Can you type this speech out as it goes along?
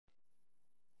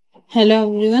Hello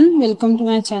everyone, welcome to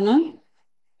my channel.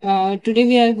 Today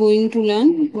we are going to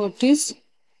learn what is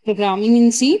programming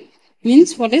in C,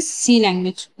 means what is C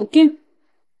language. Okay,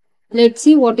 let's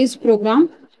see what is program.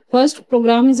 First,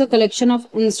 program is a collection of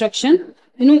instruction.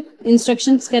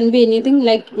 Instructions can be anything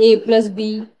like A plus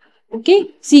B. Okay,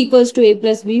 C equals to A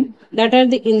plus B. That are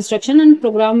the instruction, and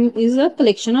program is a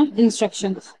collection of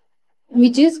instructions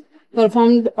which is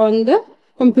performed on the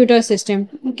computer system.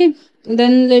 Okay,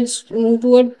 then let's move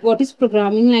toward what is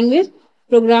programming language.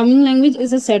 Programming language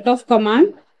is a set of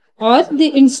command or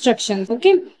the instructions.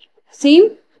 Okay,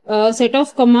 same set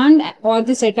of command or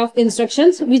the set of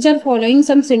instructions which are following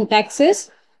some syntaxes.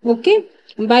 Okay,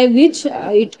 by which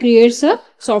it creates a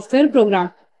software program.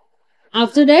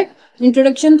 After that,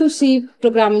 introduction to C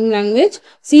programming language.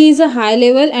 C is a high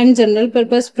level and general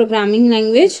purpose programming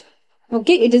language.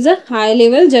 Okay, it is a high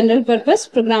level general purpose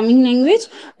programming language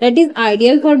that is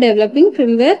ideal for developing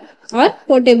firmware or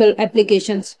portable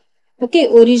applications. Okay,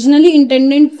 originally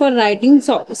intended for writing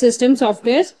system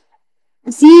softwares,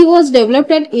 C was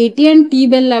developed at AT&T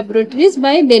Bell Laboratories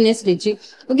by Dennis Ritchie.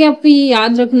 Okay, आपको ये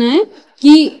याद रखना है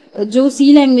कि जो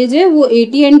सी language है वो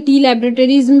AT&T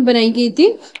laboratories में बनाई गई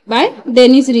थी by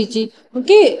Dennis Ritchie.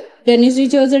 Okay, Dennis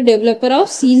Ritchie was a developer of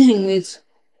C language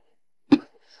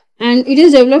and it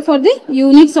is developed for the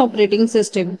Unix operating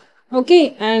system.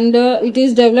 Okay, and it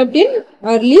is developed in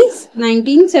early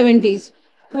 1970s.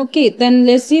 Okay, then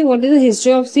let's see what is the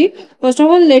history of C. First of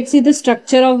all, let's see the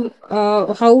structure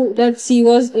of how that C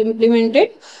was implemented.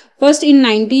 First, in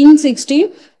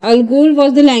 1960, Algol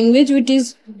was the language which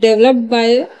is developed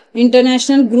by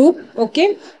international group.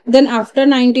 Okay, then after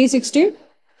 1960,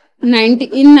 in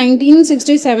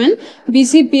 1967,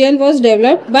 BCPL was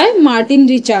developed by Martin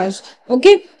Richards.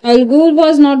 Okay, Algol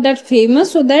was not that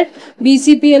famous, so that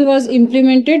BCPL was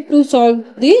implemented to solve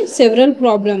the several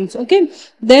problems. Okay,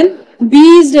 then B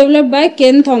is developed by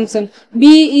Ken Thompson.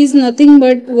 B is nothing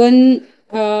but one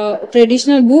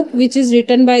traditional book which is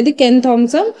written by the Ken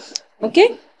Thompson.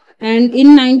 Okay, and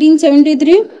in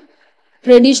 1973,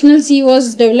 traditional C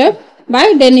was developed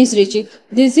by Dennis Ritchie.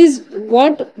 This is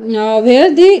what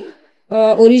where the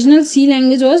original C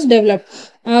language was developed.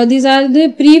 These are the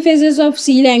pre-phases of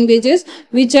C languages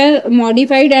which are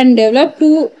modified and developed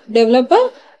to develop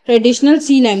a traditional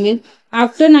C language.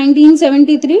 After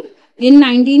 1973, in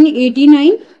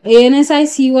 1989, ANSI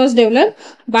C was developed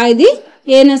by the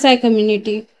ANSI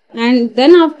community, and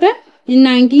then after in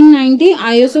 1990,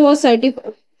 ISO was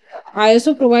certified.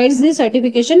 ISO provides the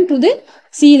certification to the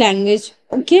C language.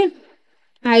 Okay,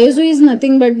 ISO is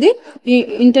nothing but the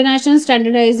International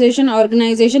Standardization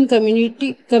Organization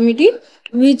Committee,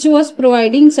 which was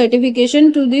providing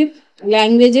certification to the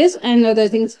languages and other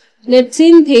things. Let's see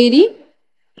in theory.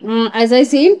 As I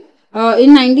said,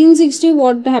 in 1960,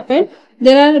 what happened?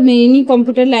 There are many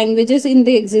computer languages in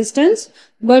the existence,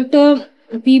 but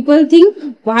people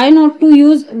think why not to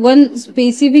use one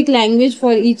specific language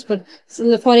for each person.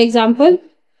 So, for example,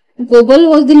 COBOL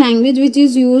was the language which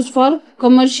is used for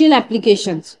commercial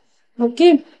applications.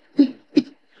 Okay.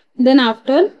 Then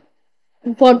after,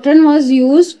 Fortran was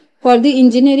used for the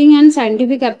engineering and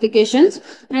scientific applications,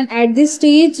 and at this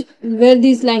stage where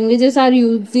these languages are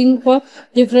using for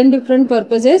different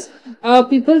purposes,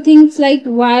 people think like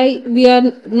why we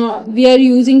are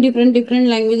using different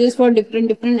languages for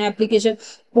different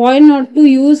applications. Why not to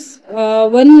use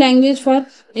one language for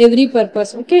every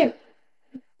purpose? Okay.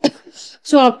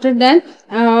 So after that,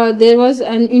 there was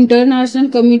an international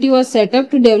committee was set up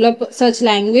to develop such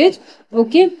language.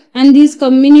 Okay, and this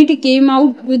community came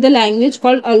out with the language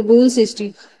called Algol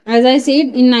 60. As I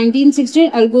said, in 1960,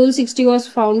 Algol 60 was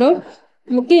found out.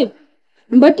 Okay,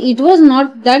 but it was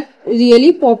not that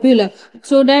really popular.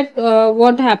 So that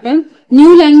what happened?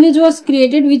 New language was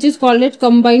created, which is called it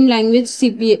combined language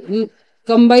CPL,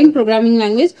 combined programming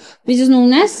language, which is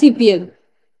known as CPL.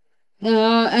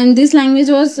 And this language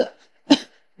was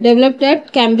developed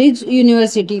at Cambridge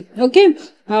University. Okay,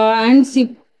 and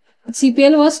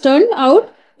CPL was turned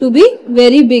out to be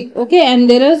very big. Okay, and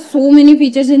there are so many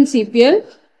features in CPL,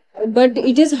 but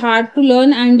it is hard to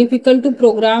learn and difficult to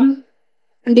program,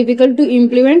 difficult to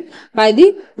implement by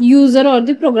the user or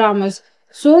the programmers.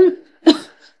 So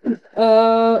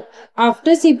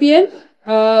after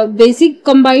CPL, basic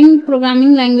combined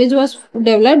programming language was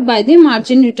developed by the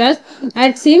Martin Richards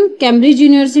at same Cambridge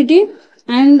University,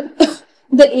 and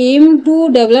the aim to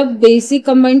develop basic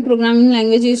combined programming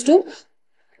language is to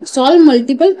solve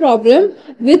multiple problem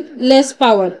with less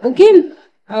power. Okay,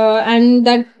 and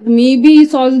that maybe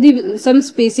solve the some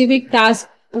specific task.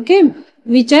 Okay,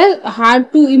 which are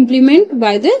hard to implement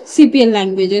by the CPL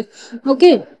languages.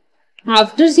 Okay,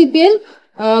 after CPL,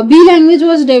 B language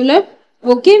was developed.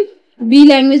 Okay, B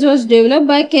language was developed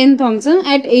by Ken Thompson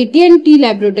at AT&T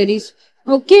Laboratories.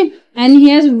 Okay, and he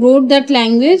has wrote that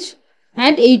language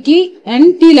at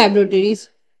AT&T Laboratories.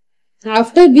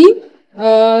 After B,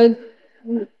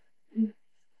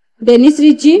 Dennis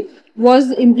Ritchie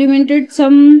was implemented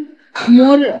some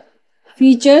more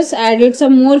features, added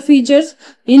some more features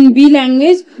in B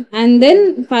language, and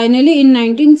then finally in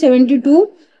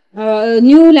 1972,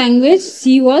 new language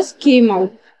C was came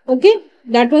out. Okay,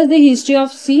 that was the history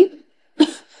of C.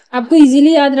 आपको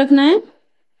easily याद रखना है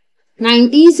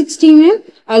 1960 में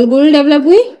algorithm develop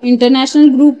हुई international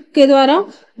group के द्वारा।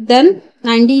 Then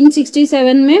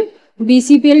 1967 में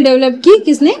BCPL develop की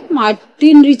किसने,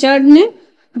 मार्टिन रिचर्ड ने।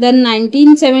 देन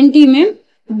 1970 में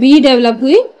बी डेवलप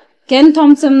हुई, केन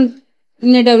थॉमसन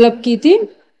ने डेवलप की थी।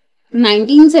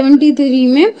 1973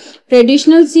 में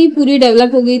ट्रेडिशनल सी पूरी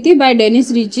डेवलप हो गई थी बाय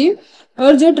डेनिस रिची।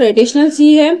 और जो ट्रेडिशनल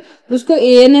सी है उसको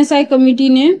एएनएसआई कमिटी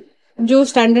ने जो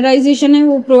स्टैंडर्डाइजेशन है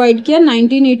वो प्रोवाइड किया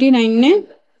 1989 ने,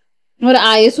 और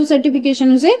आईएसओ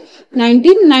सर्टिफिकेशन उसे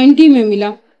 1990 में मिला।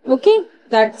 Okay,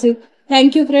 that's it.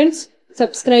 Thank you friends,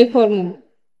 subscribe for more.